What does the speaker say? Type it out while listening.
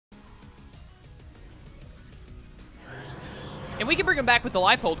And we can bring him back with the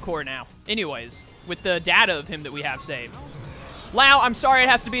life hold core now. Anyways, with the data of him that we have saved. Lao, I'm sorry it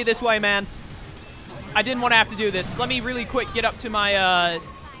has to be this way, man. I didn't want to have to do this. Let me really quick get up to my,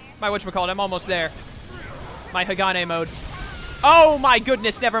 my whatchamacallit. I'm almost there. My Hagane mode. Oh my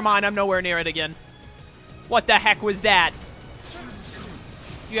goodness, never mind. I'm nowhere near it again. What the heck was that?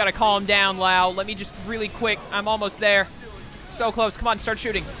 You gotta calm down, Lao. Let me just really quick. I'm almost there. So close. Come on, start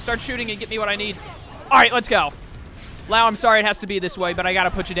shooting. Start shooting and get me what I need. All right, let's go. Lao, I'm sorry it has to be this way, but I gotta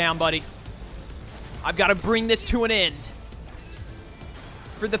put you down, buddy. I've gotta bring this to an end.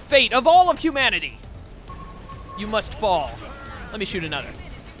 For the fate of all of humanity, you must fall. Let me shoot another.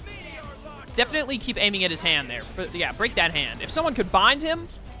 Definitely keep aiming at his hand there. But yeah, break that hand. If someone could bind him,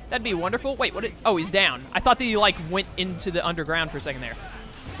 that'd be wonderful. Wait, what? Oh, he's down. I thought that he, like, went into the underground for a second there.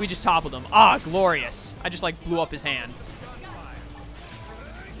 We just toppled him. Ah, glorious. I just, like, blew up his hand.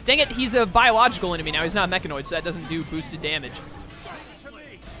 Dang it, he's a biological enemy now. He's not a mechanoid, so that doesn't do boosted damage.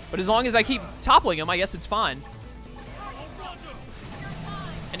 But as long as I keep toppling him, I guess it's fine.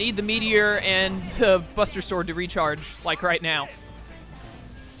 I need the meteor and the Buster Sword to recharge, like right now.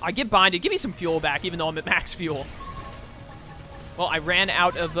 I get binded. Give me some fuel back, even though I'm at max fuel. Well, I ran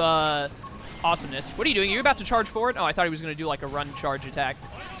out of awesomeness. What are you doing? Are you about to charge forward? Oh, I thought he was going to do like a run charge attack.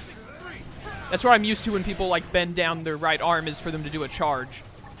 That's what I'm used to when people like bend down their right arm, is for them to do a charge.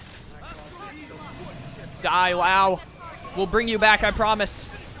 Die, Lao. We'll bring you back, I promise.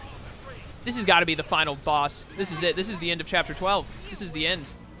 This has got to be the final boss. This is it. This is the end of Chapter 12. This is the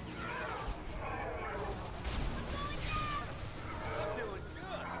end.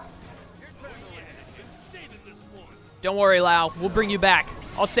 Don't worry, Lao. We'll bring you back.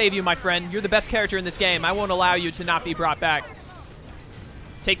 I'll save you, my friend. You're the best character in this game. I won't allow you to not be brought back.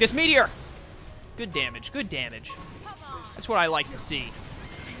 Take this meteor. Good damage. Good damage. That's what I like to see.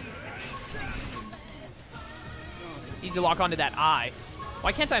 Need to lock onto that eye.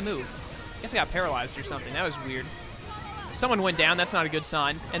 Why can't I move? I guess I got paralyzed or something. That was weird. Someone went down. That's not a good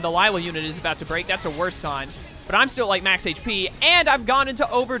sign. And the Lila unit is about to break. That's a worse sign. But I'm still like max HP. And I've gone into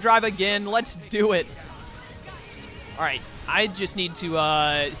overdrive again. Let's do it. All right. I just need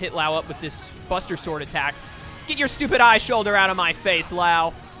to hit Lao up with this Buster Sword attack. Get your stupid eye shoulder out of my face, Lao.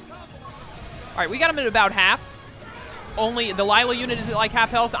 All right. We got him at about half. Only the Lila unit is at like half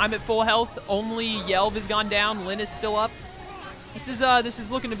health. I'm at full health. Only Yelv has gone down. Lyn is still up. This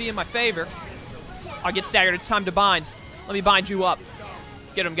is looking to be in my favor. I'll get staggered. It's time to bind. Let me bind you up.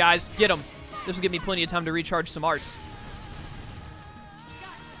 Get him, guys. Get him. This will give me plenty of time to recharge some arts.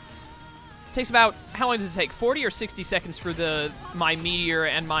 It takes about, how long does it take? 40 or 60 seconds for my meteor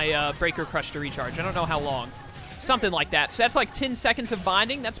and my breaker crush to recharge. I don't know how long. Something like that. So that's like 10 seconds of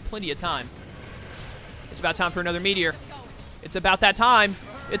binding. That's plenty of time. It's about time for another meteor. It's about that time.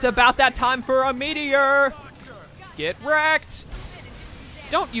 It's about that time for a meteor. Get wrecked.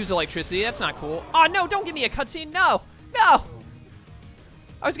 Don't use electricity. That's not cool. Oh, no, don't give me a cutscene. No. No.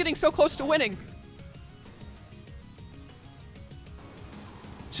 I was getting so close to winning.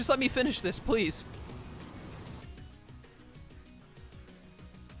 Just let me finish this, please.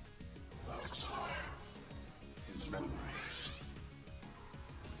 His memories.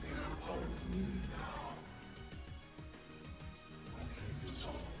 They are part of me now. When he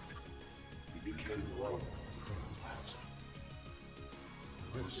dissolved, he became one of the protoplasm.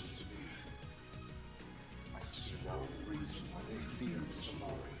 Listen to me. I see now the reason why they fear the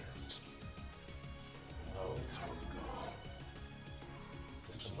Somalians. A long time ago,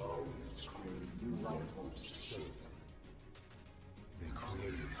 the Somalians created new life forms to serve them. They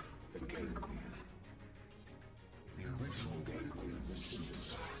created the ganglion. The original ganglion was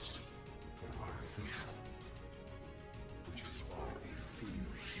synthesized, but artificial. Which is why they fear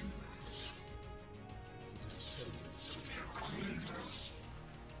humans. Descendants of their creators.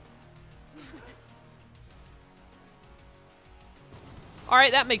 All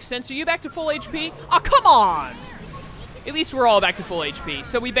right, that makes sense. Are you back to full HP? Oh, come on! At least we're all back to full HP.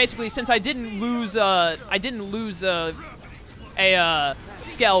 So we basically, since I didn't lose a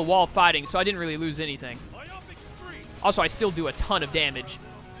scale while fighting, so I didn't really lose anything. Also, I still do a ton of damage.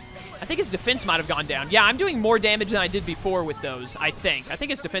 I think his defense might have gone down. Yeah, I'm doing more damage than I did before with those, I think. I think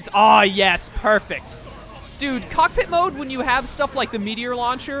his defense... Oh, yes, perfect. Dude, cockpit mode, when you have stuff like the meteor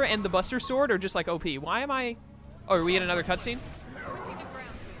launcher and the Buster Sword, are just like OP. Why am I... Oh, are we in another cutscene?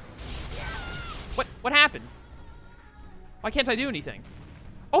 What happened? Why can't I do anything?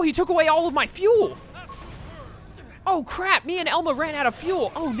 Oh, he took away all of my fuel. Oh, crap. Me and Elma ran out of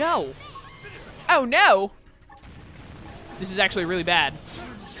fuel. Oh, no. Oh, no. This is actually really bad.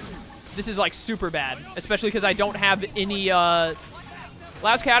 This is, like, super bad. Especially because I don't have any,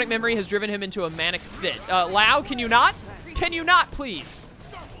 Lao's chaotic memory has driven him into a manic fit. Lao, can you not? Can you not, please?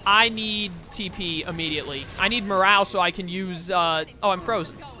 I need TP immediately. I need morale so I can use, oh, I'm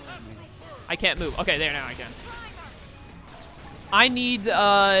frozen. I can't move. Okay, there, now I can. I need,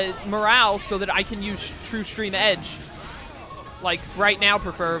 morale so that I can use True Stream Edge. Like, right now,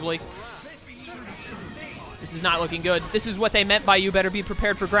 preferably. This is not looking good. This is what they meant by you better be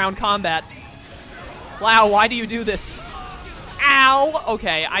prepared for ground combat. Wow, why do you do this? Ow!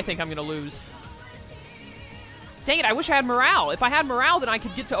 Okay, I think I'm gonna lose. Dang it, I wish I had morale. If I had morale, then I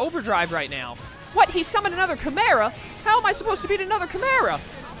could get to overdrive right now. What? He summoned another Chimera? How am I supposed to beat another Chimera?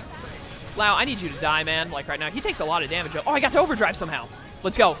 Lao, I need you to die, man. Like, right now. He takes a lot of damage. Oh, I got to overdrive somehow.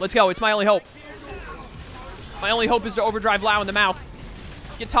 Let's go. Let's go. It's my only hope. My only hope is to overdrive Lao in the mouth.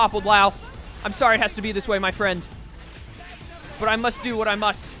 Get toppled, Lao. I'm sorry it has to be this way, my friend. But I must do what I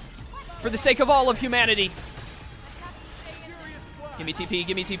must. For the sake of all of humanity. Give me TP.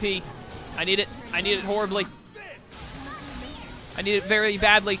 Give me TP. I need it. I need it horribly. I need it very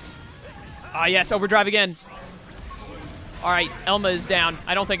badly. Ah, yes. Overdrive again. All right. Elma is down.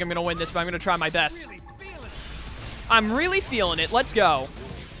 I don't think I'm going to win this, but I'm going to try my best. I'm really feeling it. Let's go.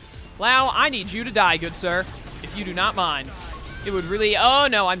 Lao, I need you to die, good sir. If you do not mind. It would really... Oh,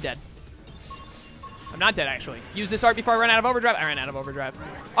 no. I'm dead. I'm not dead, actually. Use this art before I run out of overdrive. I ran out of overdrive.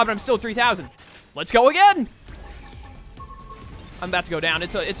 Oh, but I'm still 3,000. Let's go again. I'm about to go down.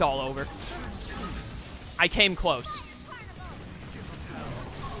 It's all over. I came close.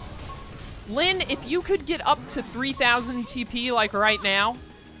 Lynn, if you could get up to 3,000 TP, like right now,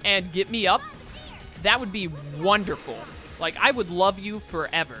 and get me up, that would be wonderful. Like, I would love you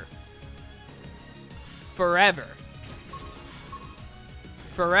forever. Forever.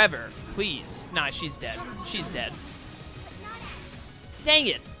 Forever. Please. Nah, she's dead. She's dead. Dang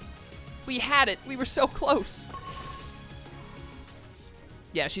it. We had it. We were so close.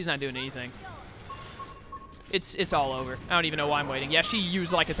 Yeah, she's not doing anything. It's all over. I don't even know why I'm waiting. Yeah, she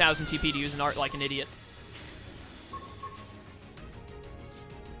used like 1,000 TP to use an art like an idiot.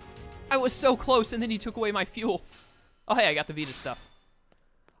 I was so close, and then he took away my fuel. Oh, hey, I got the Vita stuff.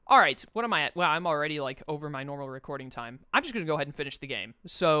 All right, what am I at? Wow, I'm already like over my normal recording time. I'm just gonna go ahead and finish the game.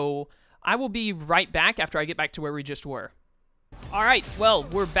 So I will be right back after I get back to where we just were. All right, well,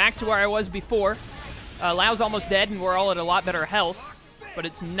 we're back to where I was before. Lao's almost dead, and we're all at a lot better health, but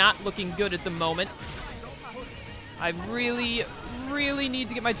it's not looking good at the moment. I really, really need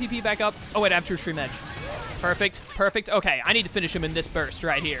to get my TP back up. Oh, wait, I have True Stream Edge. Perfect, perfect. Okay, I need to finish him in this burst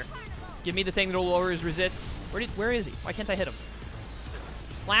right here. Give me the thing that'll lower his resists. Where is he? Why can't I hit him?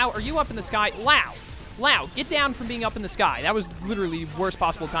 Lao, are you up in the sky? Lao! Lao, get down from being up in the sky. That was literally the worst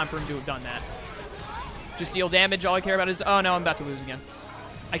possible time for him to have done that. Just deal damage. All I care about is... Oh, no, I'm about to lose again.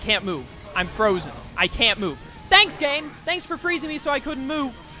 I can't move. I'm frozen. I can't move. Thanks, game! Thanks for freezing me so I couldn't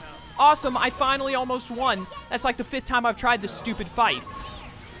move. Awesome, I finally almost won. That's like the 5th time I've tried this stupid fight.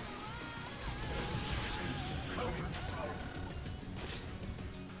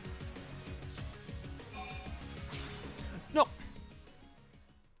 No.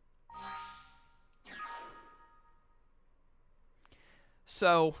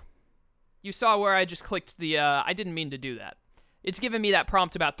 So, you saw where I just clicked the, I didn't mean to do that. It's given me that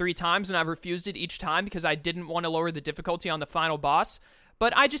prompt about 3 times, and I've refused it each time because I didn't want to lower the difficulty on the final boss.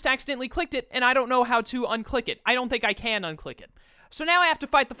 But I just accidentally clicked it, and I don't know how to unclick it. I don't think I can unclick it. So now I have to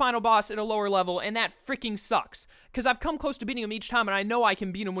fight the final boss at a lower level, and that freaking sucks. Because I've come close to beating him each time, and I know I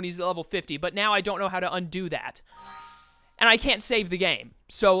can beat him when he's at level 50, but now I don't know how to undo that. And I can't save the game.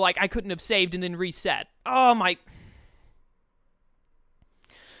 So, like, I couldn't have saved and then reset. Oh, my...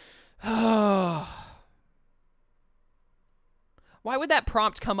 Why would that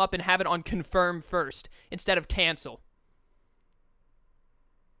prompt come up and have it on confirm first, instead of cancel?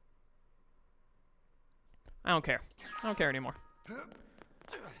 I don't care. I don't care anymore.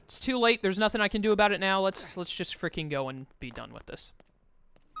 It's too late. There's nothing I can do about it now. Let's just freaking go and be done with this.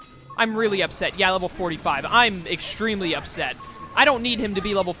 I'm really upset. Yeah, level 45. I'm extremely upset. I don't need him to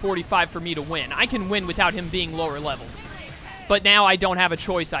be level 45 for me to win. I can win without him being lower level. But now I don't have a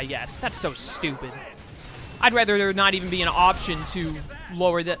choice, I guess. That's so stupid. I'd rather there not even be an option to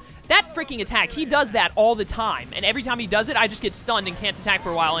lower the... That freaking attack, he does that all the time. And every time he does it, I just get stunned and can't attack for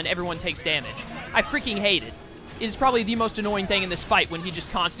a while and everyone takes damage. I freaking hate it. It is probably the most annoying thing in this fight when he just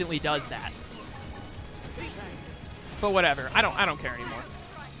constantly does that. But whatever. I don't care anymore.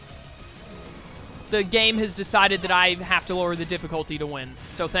 The game has decided that I have to lower the difficulty to win.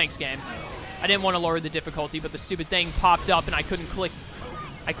 So thanks, game. I didn't want to lower the difficulty, but the stupid thing popped up and I couldn't click.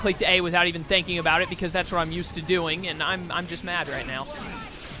 I clicked A without even thinking about it because that's what I'm used to doing, and I'm just mad right now.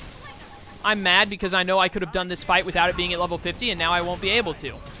 I'm mad because I know I could have done this fight without it being at level 50, and now I won't be able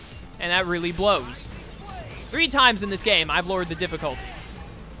to. And that really blows. 3 times in this game, I've lowered the difficulty.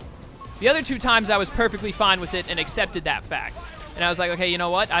 The other 2 times, I was perfectly fine with it and accepted that fact. And I was like, okay, you know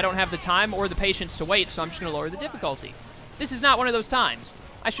what? I don't have the time or the patience to wait, so I'm just going to lower the difficulty. This is not one of those times.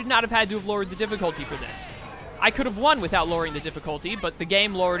 I should not have had to have lowered the difficulty for this. I could have won without lowering the difficulty, but the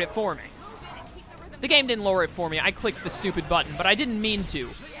game lowered it for me. The game didn't lower it for me. I clicked the stupid button, but I didn't mean to.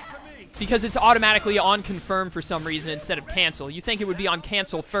 Because it's automatically on confirm for some reason instead of cancel. You think it would be on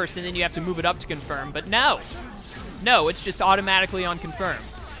cancel first, and then you have to move it up to confirm, but no. No, it's just automatically on confirm.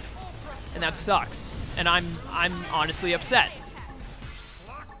 And that sucks. And I'm honestly upset.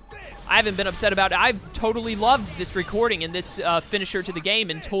 I haven't been upset about it. I've totally loved this recording and this finisher to the game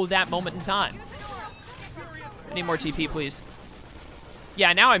until that moment in time. I need more TP, please.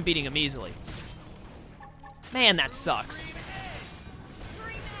 Yeah, now I'm beating him easily. Man, that sucks.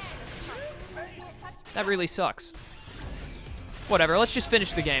 That really sucks. Whatever, let's just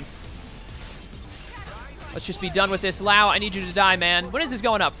finish the game. Let's just be done with this. Lao, I need you to die, man. When is this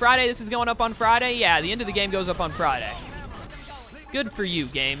going up? Friday? This is going up on Friday? Yeah, the end of the game goes up on Friday. Good for you,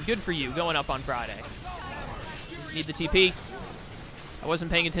 game. Good for you. Going up on Friday. Need the TP. I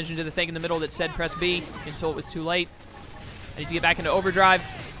wasn't paying attention to the thing in the middle that said press B until it was too late. I need to get back into overdrive.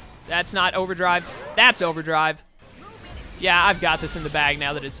 That's not overdrive. That's overdrive. Yeah, I've got this in the bag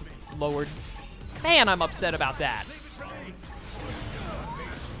now that it's lowered. Man, I'm upset about that.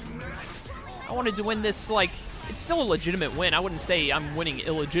 I wanted to win this, like, it's still a legitimate win. I wouldn't say I'm winning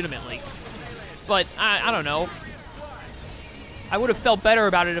illegitimately. But, I don't know. I would have felt better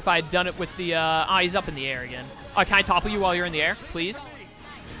about it if I had done it with the eyes up in the air again. Can I topple you while you're in the air, please?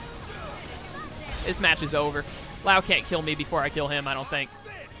 This match is over. Lao can't kill me before I kill him, I don't think.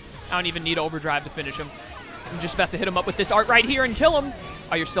 I don't even need overdrive to finish him. I'm just about to hit him up with this art right here and kill him.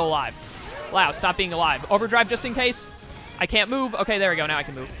 Oh, you're still alive. Lao, stop being alive. Overdrive just in case. I can't move. Okay, there we go. Now I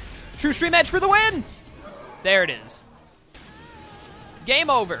can move. True Stream Edge for the win! There it is. Game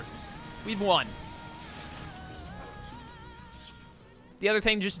over. We've won. The other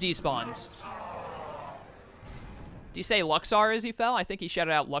thing just despawns. Do you say Luxar as he fell? I think he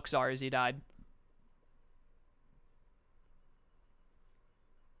shouted out Luxar as he died.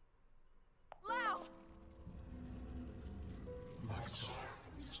 Lao! Luxar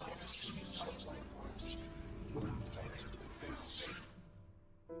and these other synthesized life forms were implanted with a failsafe.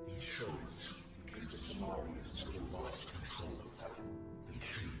 Insurance, in case the Somalians ever lost control of them. The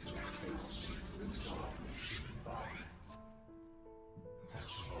key to their failsafe lives on in the human body. The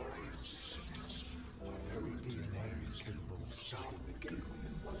Somalians' descendants, our very DNA is capable of stopping the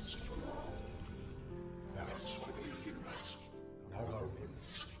Gateway once and for all. That's why they fear us. Not our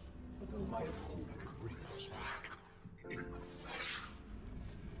limbs, but the life form that could bring us back in the flesh.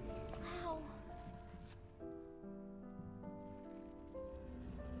 Lao.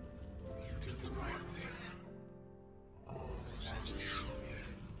 You did the right thing. All this hasn't shown yet.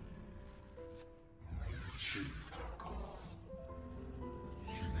 We've achieved our goal.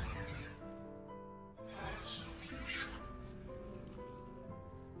 Humanity has a future.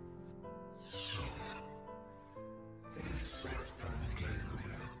 Soon, any threat from the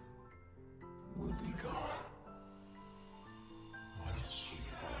Gateway will be gone. Once we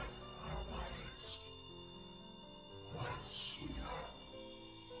have our bodies. Once we are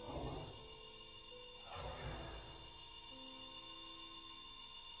whole.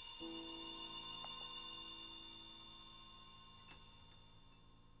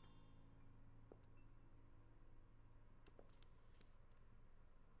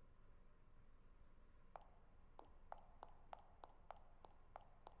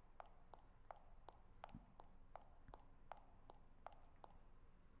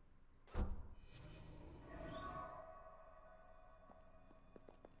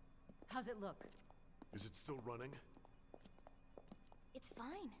 How's it look? Is it still running? It's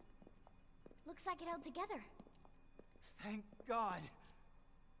fine. Looks like it held together. Thank God.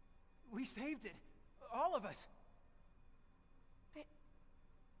 We saved it. All of us. But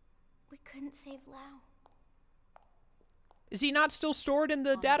we couldn't save Lao. Is he not still stored in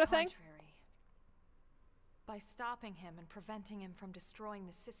the data thing? Contrary. By stopping him and preventing him from destroying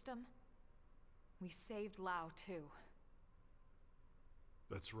the system, we saved Lao too.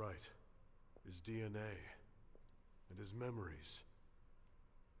 That's right. His DNA and his memories.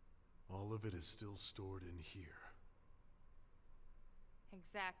 All of it is still stored in here.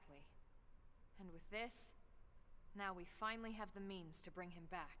 Exactly. And with this, now we finally have the means to bring him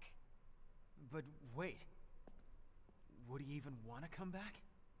back. But wait. Would he even want to come back?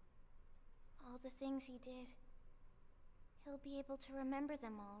 All the things he did. He'll be able to remember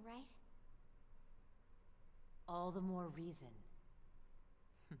them all, right? All the more reason.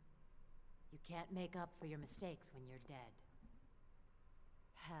 You can't make up for your mistakes when you're dead.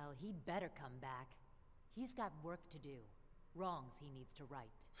 Hell, he'd better come back. He's got work to do. Wrongs he needs to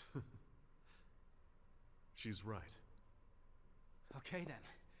right. She's right. Okay then.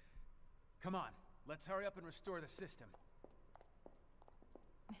 Come on, let's hurry up and restore the system.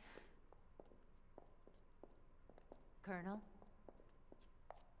 Colonel?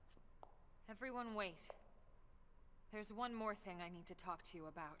 Everyone wait. There's one more thing I need to talk to you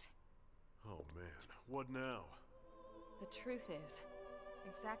about. Oh man, what now? The truth is,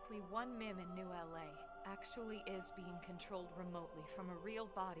 exactly one MIM in New LA actually is being controlled remotely from a real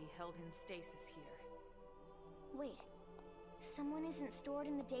body held in stasis here. Wait, someone isn't stored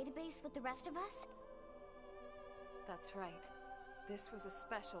in the database with the rest of us? That's right. This was a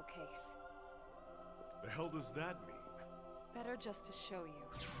special case. The hell does that mean? Better just to show you.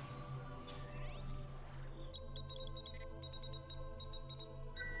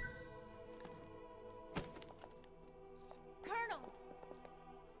 Colonel!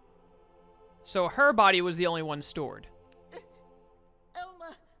 So her body was the only one stored.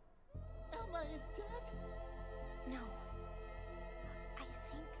 Elma is dead? No. I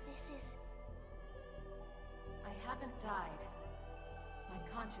think this is... I haven't died. My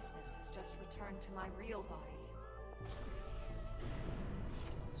consciousness has just returned to my real body.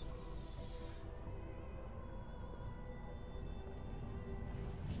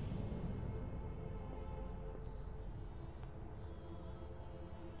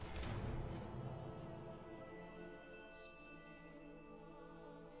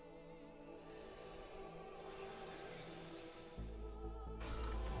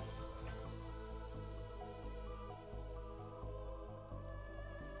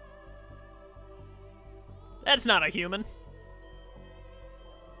 That's not a human.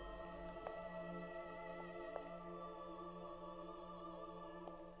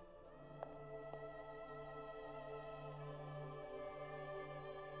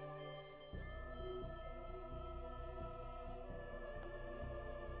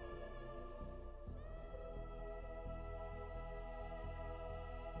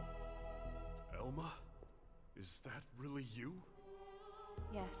 Elma? Is that really you?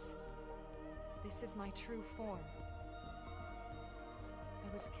 Yes. This is my true form.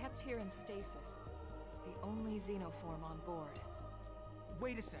 I was kept here in stasis, the only xenoform on board.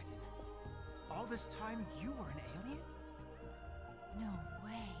 Wait a second. All this time you were an alien? No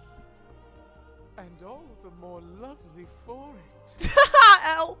way. And all the more lovely for it.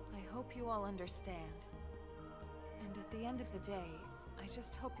 L. I hope you all understand. And at the end of the day, I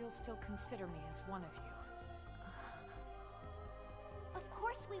just hope you'll still consider me as one of you. Of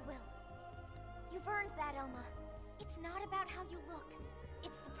course we will. You've earned that, Elma. It's not about how you look.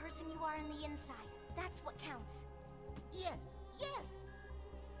 It's the person you are on the inside. That's what counts. Yes, yes!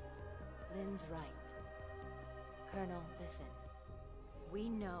 Lynn's right. Colonel, listen. We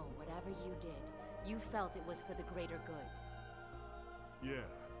know whatever you did, you felt it was for the greater good. Yeah.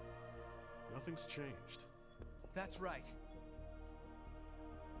 Nothing's changed. That's right.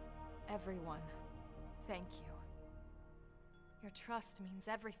 Everyone, thank you. Your trust means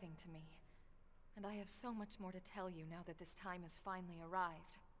everything to me. And I have so much more to tell you now that this time has finally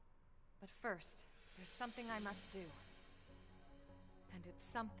arrived. But first, there's something I must do. And it's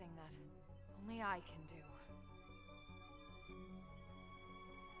something that only I can do.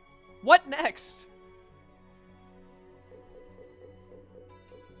 What next?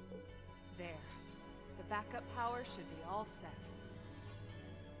 There. The backup power should be all set.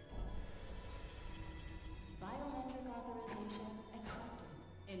 Biometric authorization accepted.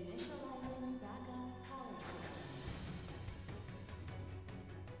 Initializing backup power system.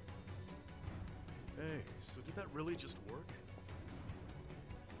 Hey, so did that really just work?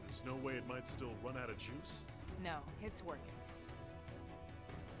 There's no way it might still run out of juice? No, it's working.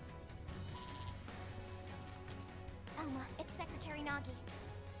 Elma, it's Secretary Nagi.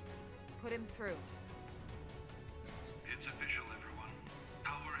 Put him through. It's official, everyone.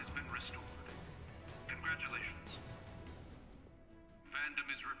 Power has been restored. Congratulations. Fandom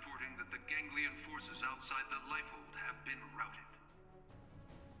is reporting that the ganglion forces outside the Lifehold have been routed.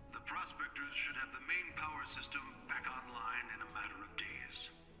 The Prospectors should have the main power system back online in a matter of days.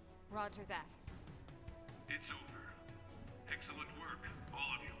 Roger that. It's over. Excellent work,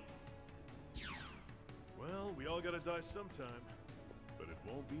 all of you. Well, we all gotta die sometime, but it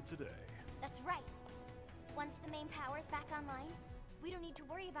won't be today. That's right. Once the main power's back online, we don't need to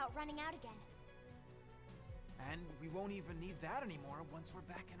worry about running out again. And we won't even need that anymore once we're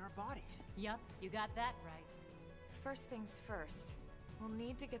back in our bodies. Yup, you got that right. First things first, we'll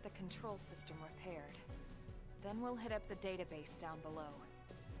need to get the control system repaired. Then we'll hit up the database down below.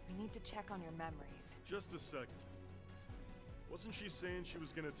 We need to check on your memories. Just a second. Wasn't she saying she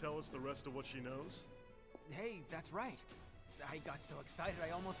was gonna tell us the rest of what she knows? Hey, that's right. I got so excited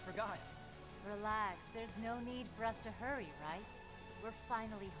I almost forgot. Relax, there's no need for us to hurry, right? We're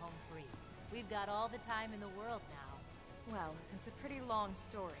finally home free. We've got all the time in the world now. Well, it's a pretty long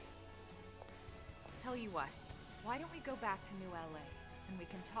story. Tell you what, why don't we go back to New LA, and we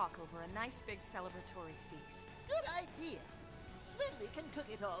can talk over a nice big celebratory feast. Good idea. Lindley can cook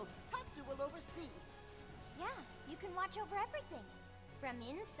it all. Tatsu will oversee. Yeah, you can watch over everything. From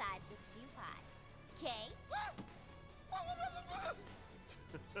inside the stew pot. Okay?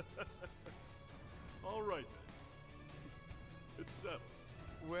 All right then. It's settled.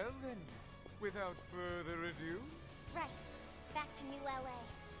 Well then, without further ado... Right. Back to New LA.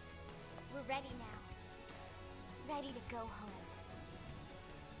 We're ready now. Ready to go home.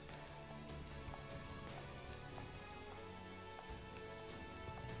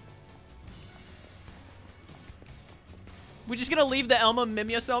 We just gonna leave the Elma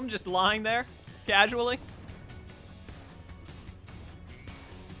Mimiosome just lying there, casually?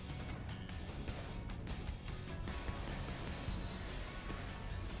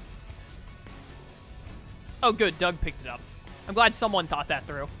 Oh good, Doug picked it up. I'm glad someone thought that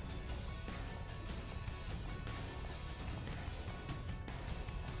through.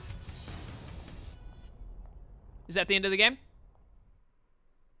 Is that the end of the game?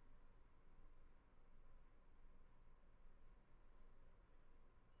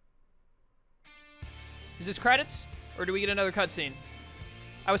 Is this credits? Or do we get another cutscene?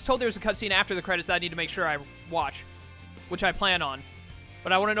 I was told there was a cutscene after the credits that I need to make sure I watch, which I plan on.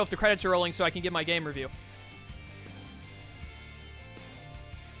 But I want to know if the credits are rolling so I can give my game review.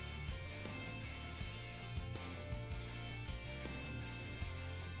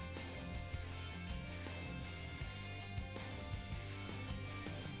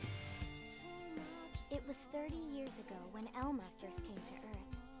 It was 30 years ago when Elma first came to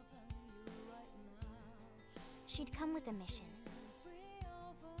Earth. She'd come with a mission.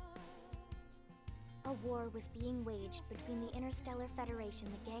 A war was being waged between the Interstellar Federation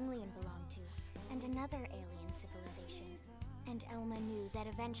the Ganglion belonged to and another alien civilization. And Elma knew that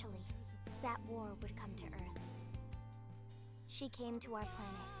eventually, that war would come to Earth. She came to our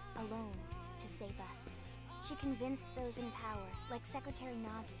planet, alone, to save us. She convinced those in power, like Secretary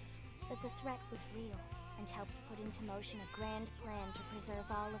Nagi, that the threat was real and helped put into motion a grand plan to preserve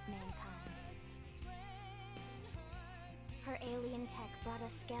all of mankind. Her alien tech brought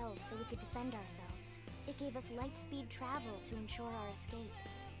us skells so we could defend ourselves. It gave us light-speed travel to ensure our escape.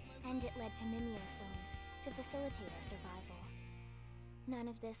 And it led to Mimiosomes to facilitate our survival. None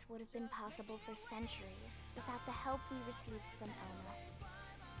of this would have been possible for centuries without the help we received from Elma.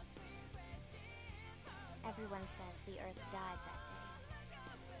 Everyone says the Earth died that day.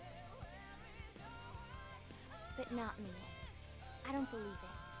 But not me. I don't believe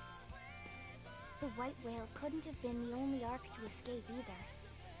it. The white whale couldn't have been the only Ark to escape either.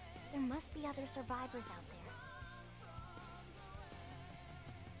 There must be other survivors out there.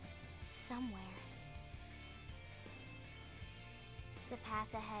 Somewhere. The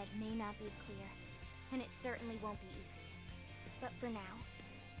path ahead may not be clear, and it certainly won't be easy. But for now,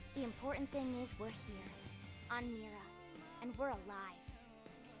 the important thing is we're here, on Mira, and we're alive.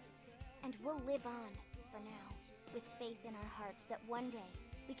 And we'll live on, for now, with faith in our hearts that one day,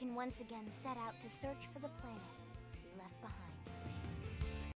 we can once again set out to search for the planet we left behind.